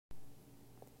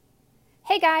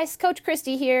Hey guys, Coach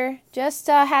Christy here. Just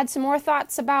had some more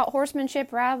thoughts about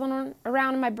horsemanship rattling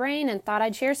around in my brain and thought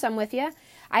I'd share some with you.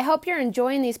 I hope you're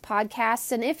enjoying these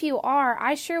podcasts, and if you are,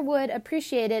 I sure would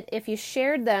appreciate it if you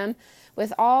shared them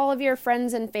with all of your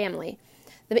friends and family.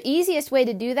 The easiest way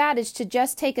to do that is to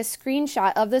just take a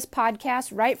screenshot of this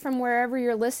podcast right from wherever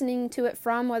you're listening to it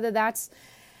from, whether that's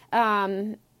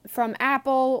from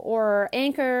Apple or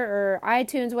Anchor or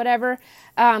iTunes, whatever,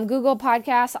 Google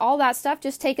Podcasts, all that stuff.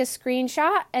 Just take a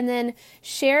screenshot and then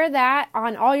share that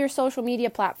on all your social media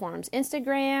platforms,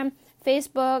 Instagram,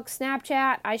 Facebook,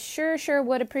 Snapchat. I sure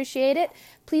would appreciate it.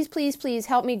 Please, please, please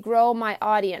help me grow my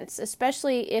audience,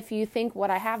 especially if you think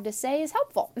what I have to say is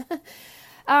helpful.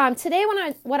 Today,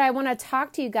 what I want to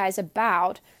talk to you guys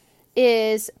about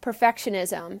is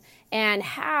perfectionism and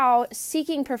how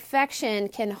seeking perfection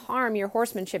can harm your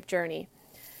horsemanship journey.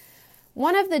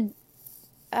 One of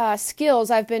the skills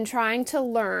I've been trying to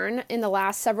learn in the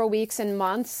last several weeks and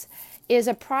months is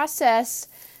a process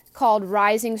called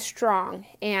Rising Strong.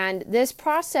 And this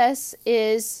process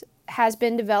has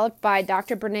been developed by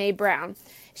Dr. Brené Brown.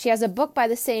 She has a book by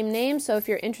the same name, so if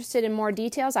you're interested in more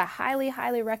details, I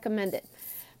highly recommend it.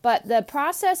 But the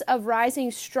process of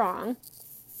Rising Strong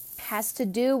has to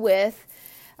do with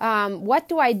what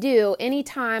do I do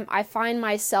anytime I find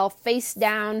myself face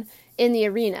down in the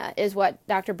arena, is what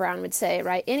Dr. Brown would say,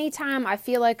 right? Anytime I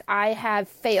feel like I have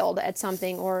failed at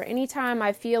something, or anytime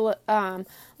I feel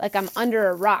like I'm under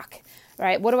a rock,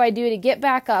 right? What do I do to get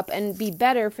back up and be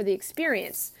better for the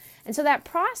experience? And so that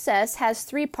process has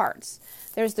three parts.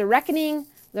 There's the reckoning,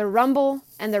 the rumble,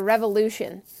 and the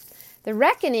revolution. The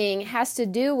reckoning has to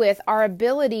do with our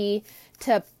ability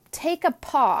to take a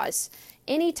pause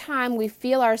anytime we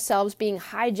feel ourselves being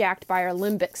hijacked by our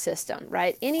limbic system,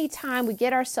 right? Anytime we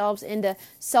get ourselves into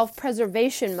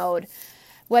self-preservation mode,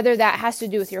 whether that has to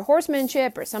do with your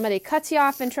horsemanship or somebody cuts you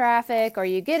off in traffic or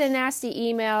you get a nasty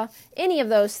email, any of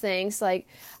those things, like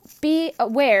be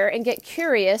aware and get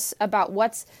curious about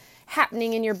what's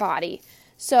happening in your body.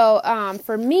 So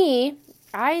for me,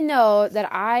 I know that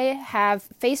I have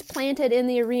face planted in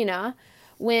the arena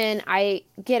when I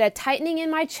get a tightening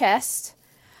in my chest,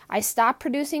 I stop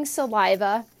producing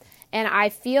saliva, and I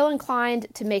feel inclined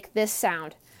to make this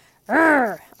sound.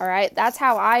 All right, that's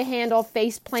how I handle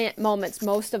face plant moments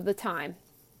most of the time.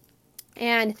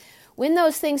 And when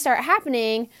those things start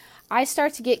happening, I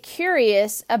start to get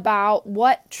curious about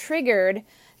what triggered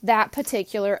that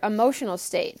particular emotional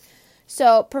state.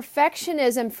 So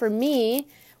perfectionism for me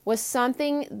was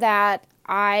something that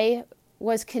I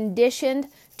was conditioned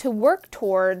to work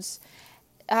towards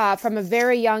from a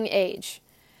very young age.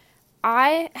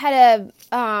 I had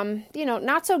a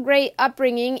not so great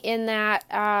upbringing in that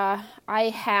I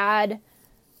had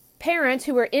parents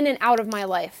who were in and out of my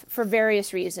life for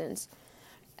various reasons.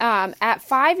 At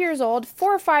 5 years old,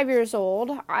 4 or 5 years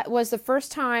old, was the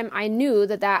first time I knew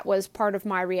that was part of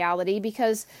my reality,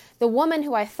 because the woman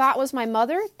who I thought was my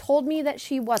mother told me that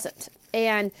she wasn't.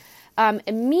 And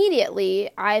immediately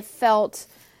I felt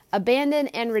abandoned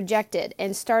and rejected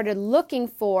and started looking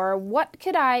for what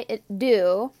could I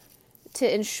do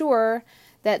to ensure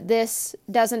that this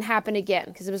doesn't happen again,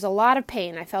 because there was a lot of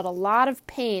pain. I felt a lot of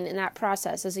pain in that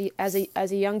process as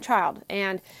a young child,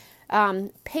 and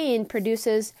pain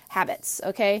produces habits,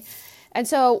 okay? And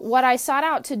so what I sought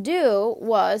out to do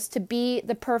was to be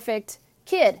the perfect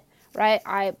kid, right?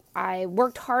 I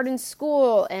worked hard in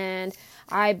school, and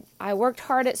I worked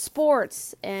hard at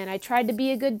sports, and I tried to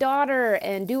be a good daughter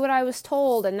and do what I was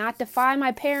told and not defy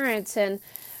my parents and,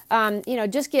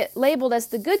 just get labeled as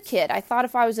the good kid. I thought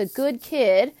if I was a good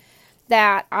kid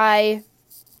that I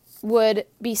would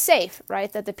be safe,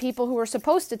 right? That the people who were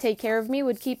supposed to take care of me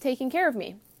would keep taking care of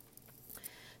me.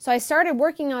 So I started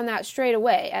working on that straight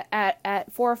away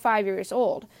at 4 or 5 years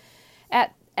old.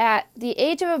 At the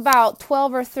age of about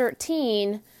 12 or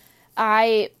 13,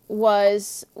 I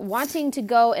was wanting to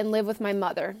go and live with my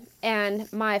mother,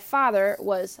 and my father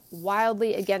was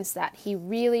wildly against that. He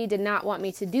really did not want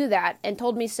me to do that and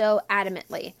told me so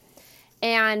adamantly.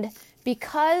 And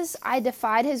because I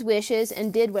defied his wishes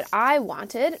and did what I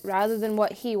wanted rather than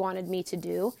what he wanted me to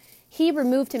do, he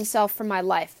removed himself from my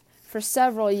life for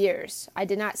several years. I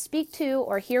did not speak to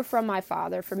or hear from my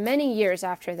father for many years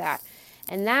after that,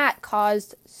 and that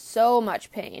caused so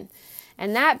much pain.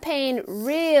 And that pain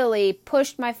really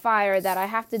pushed my fire that I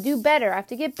have to do better. I have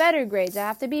to get better grades. I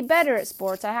have to be better at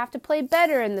sports. I have to play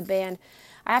better in the band.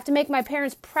 I have to make my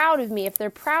parents proud of me. If they're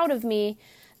proud of me,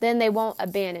 then they won't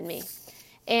abandon me.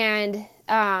 And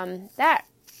that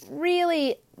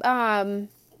really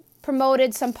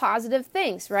promoted some positive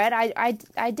things, right?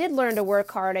 I did learn to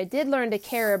work hard. I did learn to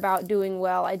care about doing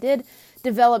well. I did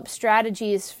develop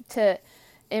strategies to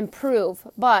improve.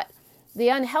 But the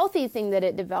unhealthy thing that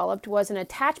it developed was an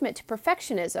attachment to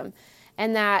perfectionism,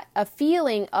 and that a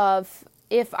feeling of,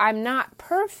 if I'm not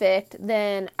perfect,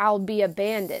 then I'll be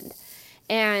abandoned.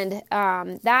 And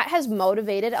that has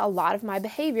motivated a lot of my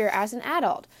behavior as an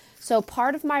adult. So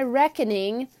part of my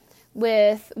reckoning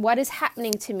with what is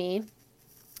happening to me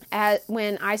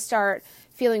when I start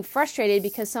feeling frustrated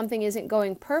because something isn't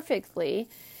going perfectly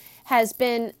has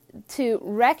been to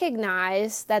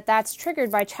recognize that that's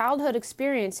triggered by childhood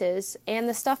experiences and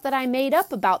the stuff that I made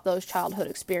up about those childhood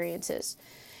experiences.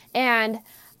 And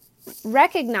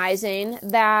recognizing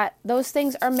that those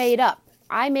things are made up.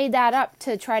 I made that up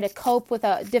to try to cope with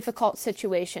a difficult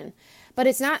situation, but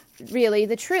it's not really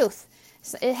the truth.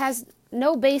 It has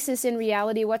no basis in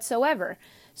reality whatsoever.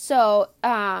 So,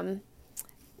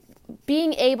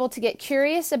 being able to get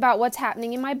curious about what's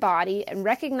happening in my body and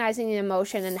recognizing the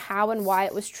emotion and how and why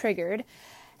it was triggered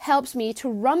helps me to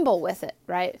rumble with it,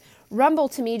 right? Rumble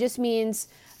to me just means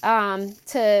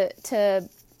to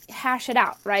hash it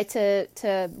out, right?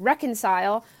 To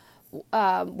reconcile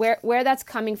where that's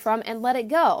coming from and let it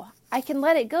go. I can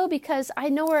let it go because I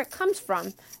know where it comes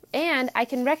from, and I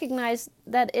can recognize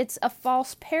that it's a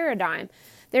false paradigm.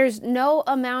 There's no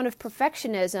amount of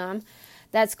perfectionism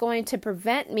that's going to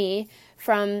prevent me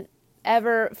from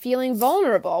ever feeling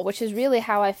vulnerable, which is really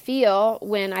how I feel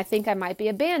when I think I might be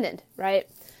abandoned, right?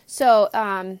 So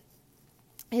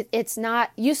it's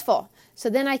not useful. So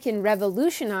then I can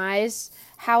revolutionize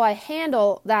how I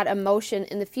handle that emotion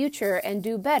in the future and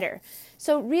do better.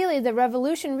 So really, the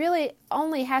revolution really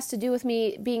only has to do with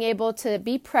me being able to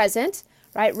be present,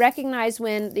 right? Recognize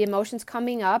when the emotion's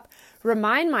coming up,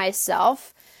 remind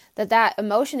myself that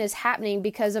emotion is happening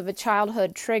because of a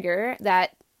childhood trigger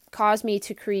that caused me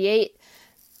to create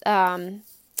a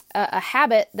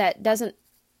habit that doesn't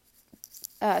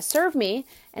serve me,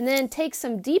 and then take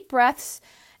some deep breaths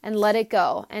and let it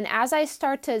go. And as I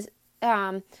start to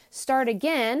start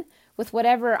again with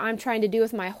whatever I'm trying to do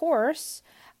with my horse,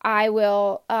 I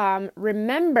will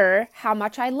remember how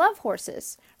much I love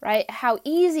horses, right? How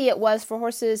easy it was for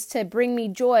horses to bring me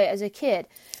joy as a kid.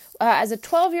 As a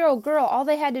 12-year-old girl, all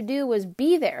they had to do was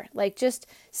be there. Like just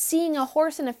seeing a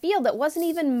horse in a field that wasn't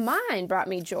even mine brought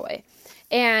me joy.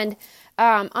 And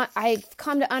I've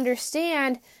come to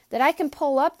understand that I can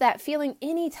pull up that feeling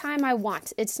anytime I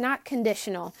want. It's not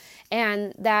conditional.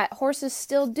 And that horses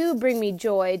still do bring me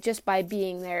joy just by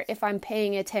being there if I'm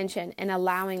paying attention and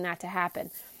allowing that to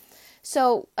happen.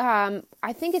 So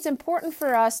I think it's important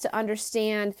for us to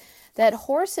understand that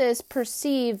horses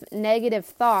perceive negative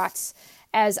thoughts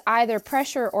as either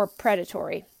pressure or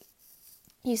predatory.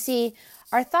 You see,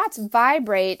 our thoughts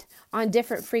vibrate on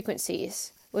different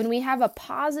frequencies. When we have a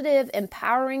positive,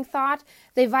 empowering thought,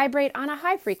 they vibrate on a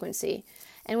high frequency.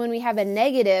 And when we have a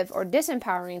negative or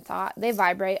disempowering thought, they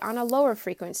vibrate on a lower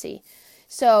frequency.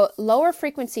 So lower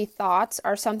frequency thoughts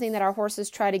are something that our horses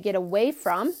try to get away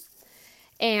from,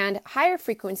 and higher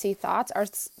frequency thoughts are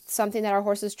something that our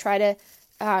horses try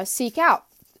to seek out.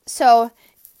 So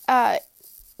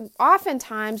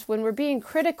oftentimes when we're being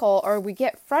critical or we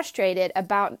get frustrated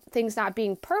about things not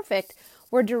being perfect,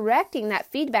 we're directing that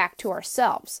feedback to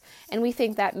ourselves, and we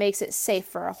think that makes it safe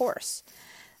for a horse.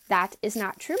 That is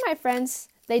not true, my friends.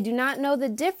 They do not know the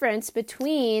difference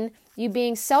between you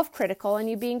being self-critical and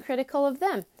you being critical of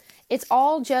them. It's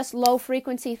all just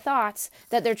low-frequency thoughts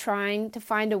that they're trying to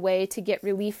find a way to get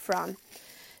relief from.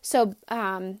 So,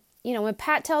 when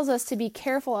Pat tells us to be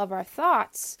careful of our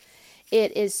thoughts,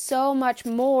 it is so much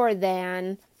more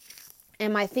than,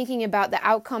 am I thinking about the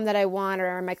outcome that I want,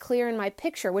 or am I clear in my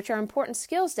picture, which are important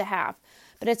skills to have.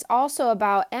 But it's also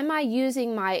about, am I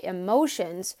using my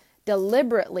emotions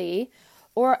deliberately,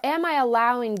 or am I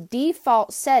allowing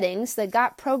default settings that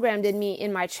got programmed in me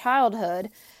in my childhood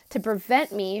to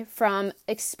prevent me from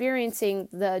experiencing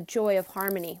the joy of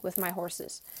harmony with my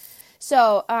horses?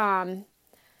 So,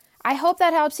 I hope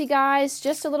that helps you guys.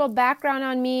 Just a little background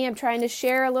on me. I'm trying to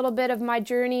share a little bit of my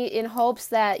journey in hopes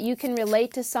that you can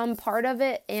relate to some part of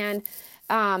it and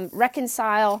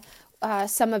reconcile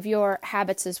some of your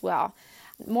habits as well.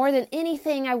 More than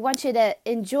anything, I want you to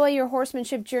enjoy your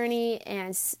horsemanship journey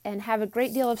and have a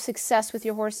great deal of success with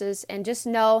your horses, and just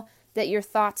know that your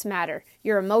thoughts matter,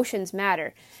 your emotions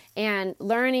matter, and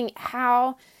learning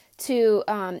how to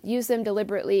use them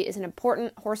deliberately is an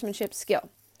important horsemanship skill.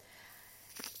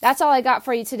 That's all I got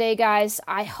for you today, guys.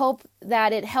 I hope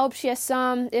that it helps you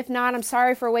some. If not, I'm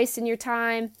sorry for wasting your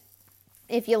time.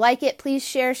 If you like it, please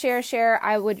share.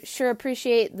 I would sure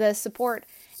appreciate the support.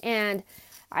 And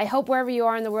I hope wherever you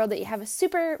are in the world that you have a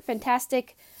super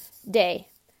fantastic day.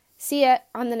 See ya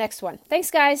on the next one. Thanks,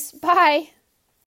 guys. Bye.